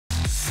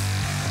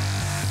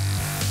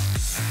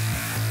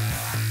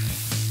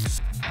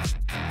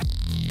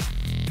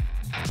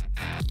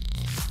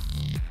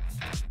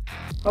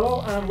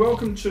Hello and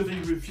welcome to the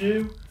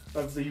review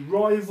of the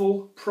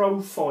Rival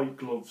Pro Fight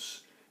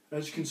gloves.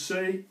 As you can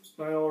see,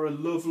 they are a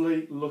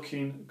lovely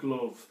looking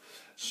glove.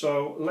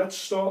 So let's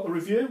start the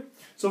review.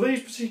 So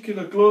these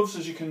particular gloves,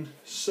 as you can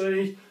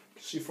see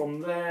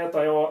from there,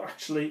 they are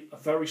actually a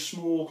very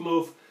small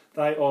glove.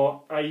 They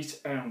are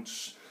 8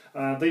 ounce.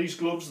 These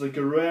gloves, the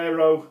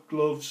Guerrero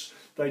gloves,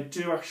 they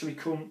do actually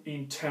come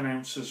in 10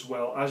 ounce as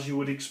well, as you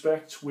would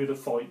expect with a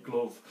fight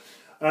glove.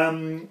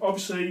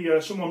 Obviously,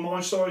 someone my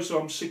size,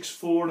 so I'm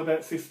 6'4" and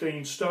about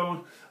 15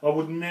 stone, I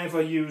would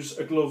never use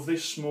a glove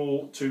this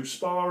small to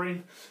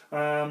sparring.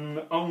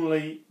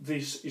 Only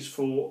this is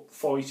for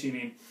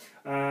fighting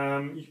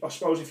in. I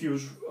suppose if you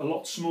was a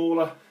lot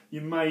smaller,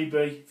 you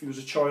maybe, if you was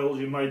a child,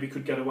 you maybe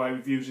could get away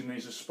with using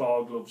these as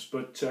spar gloves,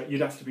 but you'd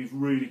have to be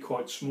really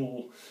quite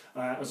small.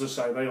 As I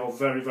say, they are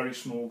very, very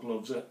small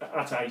gloves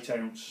at 8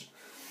 ounce.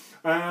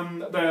 They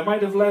are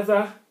made of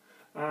leather.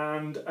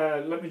 And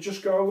let me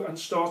just go and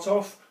start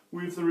off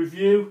with the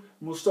review.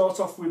 And we'll start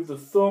off with the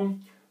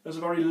thumb. There's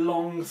a very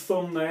long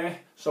thumb there,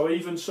 so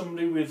even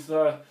somebody with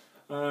a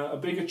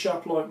bigger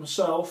chap like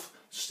myself,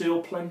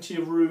 still plenty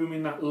of room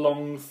in that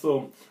long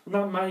thumb, and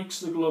that makes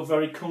the glove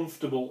very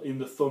comfortable in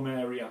the thumb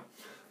area.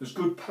 There's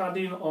good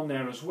padding on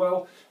there as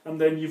well,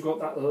 and then you've got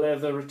that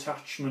leather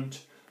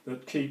attachment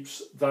that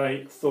keeps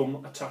the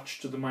thumb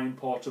attached to the main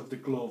part of the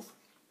glove.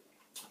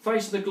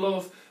 Face of the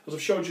glove, as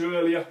I've showed you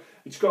earlier,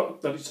 it's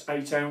got that it's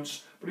 8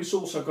 ounce, but it's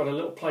also got a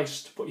little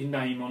place to put your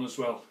name on as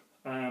well.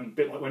 A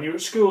bit like when you're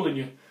at school and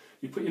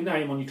you put your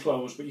name on your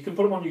clothes, but you can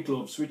put them on your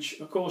gloves, which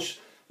of course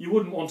you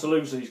wouldn't want to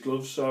lose these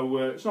gloves, so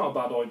it's not a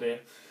bad idea.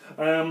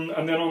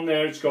 And then on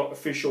there it's got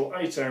official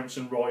 8 ounce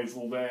and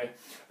Rival there.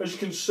 As you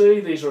can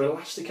see, these are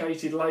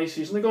elasticated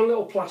laces and they've got a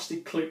little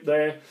plastic clip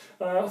there.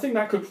 I think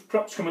that could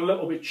perhaps come a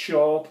little bit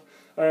sharp,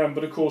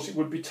 but of course it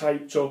would be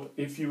taped up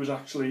if you was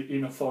actually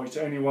in a fight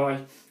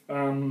anyway.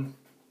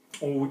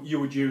 Or you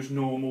would use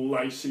normal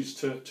laces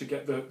to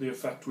get the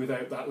effect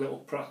without that little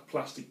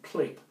plastic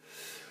clip.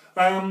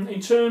 In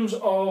terms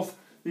of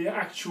the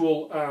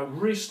actual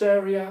wrist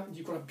area,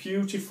 you've got a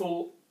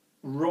beautiful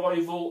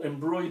Rival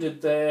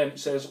embroidered there. It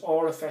says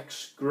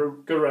RFX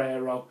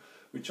Guerrero,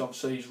 which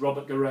obviously is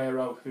Robert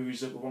Guerrero, who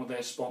is one of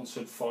their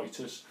sponsored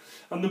fighters.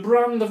 And the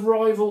brand of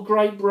Rival,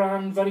 great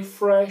brand, very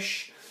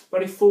fresh,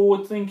 very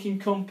forward-thinking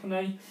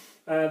company.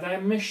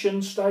 Their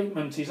mission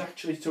statement is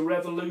actually to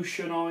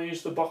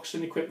revolutionise the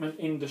boxing equipment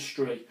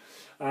industry.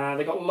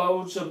 They've got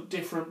loads of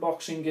different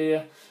boxing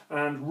gear,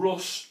 and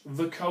Russ,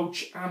 the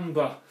coach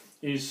Amber,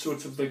 is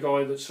sort of the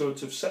guy that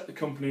sort of set the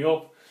company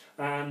up,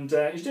 and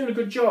he's doing a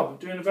good job,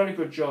 doing a very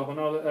good job. I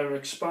know that they're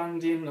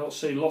expanding. I'll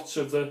see lots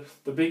of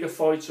the bigger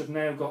fights have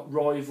now got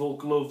Rival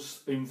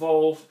gloves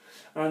involved,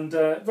 and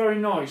very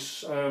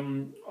nice.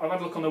 I've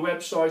had a look on the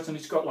website and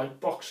it's got like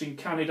Boxing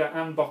Canada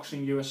and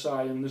Boxing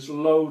USA, and there's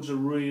loads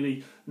of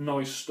really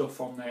nice stuff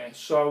on there.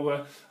 So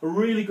a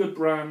really good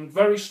brand,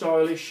 very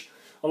stylish.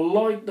 I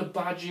like the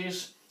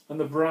badges and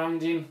the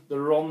branding that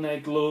are on their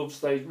gloves.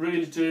 They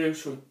really do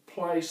sort of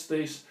place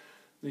this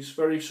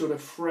very sort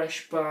of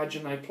fresh badge,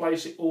 and they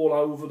place it all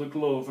over the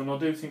glove, and I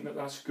do think that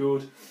that's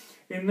good.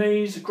 In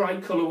these, a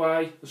great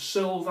colourway, the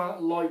silver,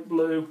 light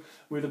blue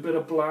with a bit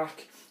of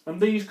black,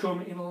 and these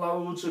come in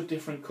loads of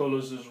different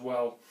colours as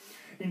well.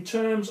 In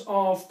terms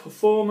of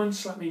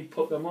performance, let me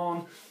put them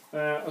on.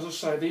 As I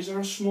say, these are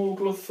a small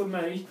glove for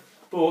me,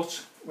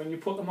 but when you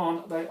put them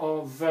on, they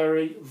are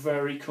very,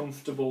 very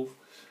comfortable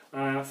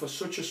for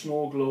such a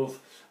small glove.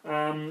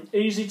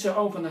 Easy to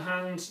open the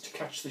hand to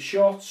catch the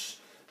shots.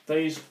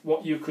 These,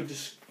 what you could,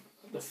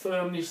 the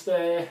firmness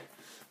there,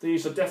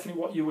 these are definitely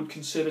what you would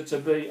consider to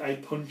be a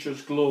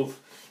puncher's glove.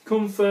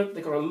 Comfort,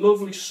 they've got a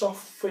lovely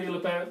soft feel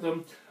about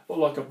them, but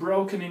like a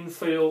broken in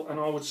feel, and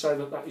I would say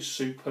that that is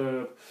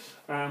superb.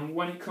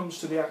 When it comes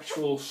to the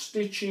actual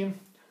stitching,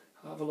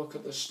 have a look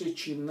at the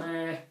stitching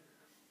there,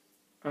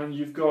 and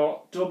you've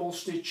got double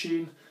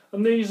stitching,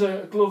 and these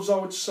are gloves I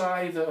would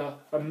say that are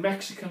a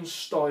Mexican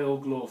style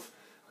glove.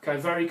 Okay,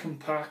 very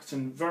compact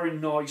and very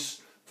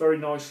nice. Very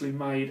nicely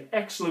made,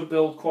 excellent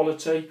build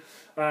quality.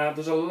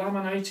 There's a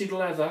laminated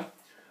leather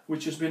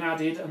which has been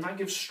added, and that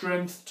gives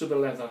strength to the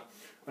leather.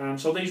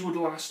 So these would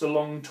last a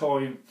long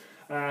time.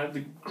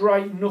 The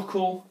great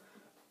knuckle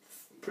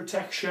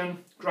protection,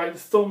 great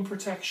thumb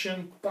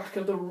protection, back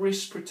of the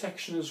wrist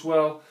protection as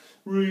well,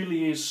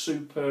 really is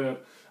superb.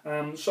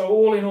 So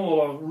all in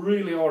all, I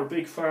really are a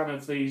big fan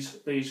of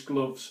these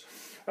gloves.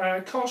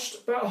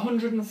 Cost about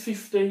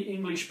 150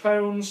 English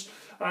pounds.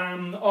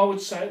 I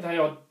would say they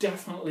are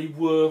definitely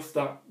worth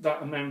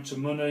that amount of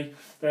money.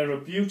 They're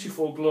a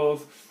beautiful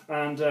glove,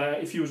 and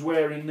if you was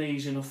wearing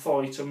these in a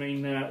fight, I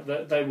mean,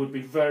 they would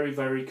be very,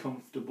 very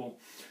comfortable.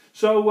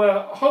 So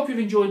I hope you've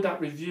enjoyed that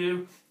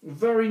review.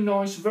 Very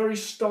nice, very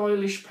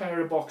stylish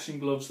pair of boxing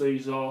gloves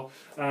these are.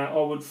 I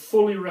would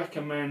fully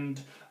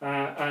recommend,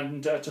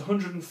 and at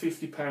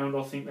 £150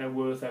 I think they're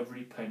worth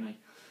every penny.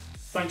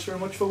 Thanks very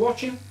much for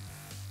watching.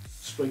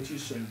 Speak to you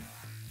soon.